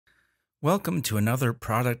Welcome to another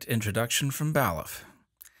product introduction from Balluff.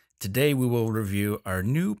 Today we will review our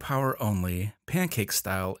new power-only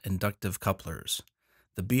pancake-style inductive couplers,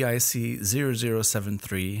 the BIC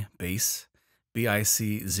 0073 base,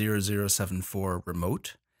 BIC 0074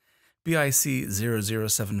 remote, BIC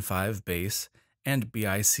 0075 base, and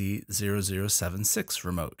BIC 0076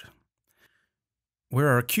 remote. Where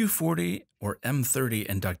our Q40 or M30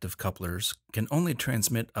 inductive couplers can only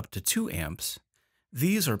transmit up to 2 amps,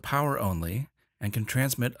 these are power only and can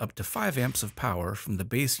transmit up to 5 amps of power from the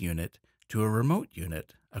base unit to a remote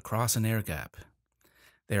unit across an air gap.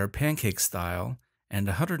 They are pancake style and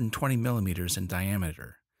 120 millimeters in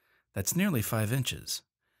diameter. That's nearly 5 inches,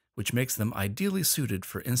 which makes them ideally suited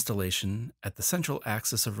for installation at the central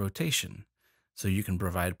axis of rotation, so you can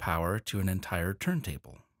provide power to an entire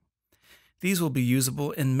turntable. These will be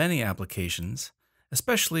usable in many applications,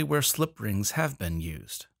 especially where slip rings have been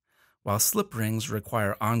used. While slip rings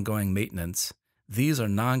require ongoing maintenance, these are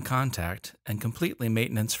non-contact and completely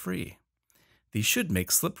maintenance-free. These should make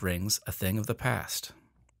slip rings a thing of the past.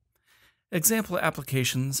 Example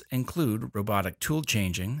applications include robotic tool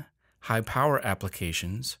changing, high-power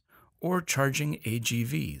applications, or charging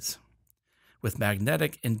AGVs. With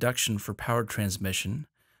magnetic induction for power transmission,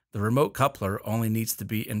 the remote coupler only needs to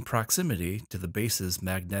be in proximity to the base's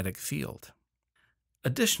magnetic field.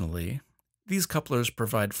 Additionally, these couplers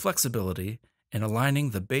provide flexibility in aligning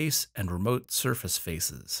the base and remote surface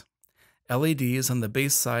faces. LEDs on the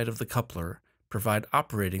base side of the coupler provide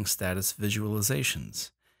operating status visualizations,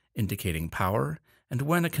 indicating power and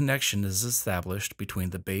when a connection is established between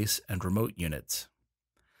the base and remote units.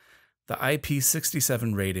 The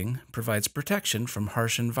IP67 rating provides protection from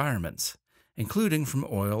harsh environments, including from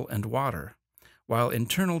oil and water, while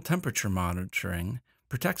internal temperature monitoring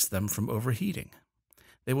protects them from overheating.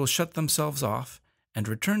 They will shut themselves off and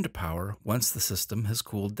return to power once the system has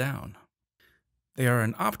cooled down. They are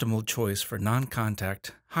an optimal choice for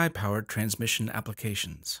non-contact, high-powered transmission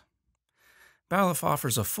applications. Balluff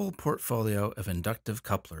offers a full portfolio of inductive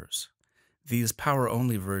couplers. These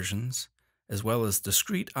power-only versions, as well as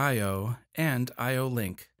discrete I/O and I/O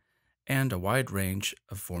link, and a wide range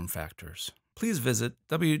of form factors. Please visit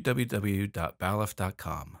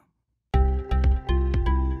www.balluff.com.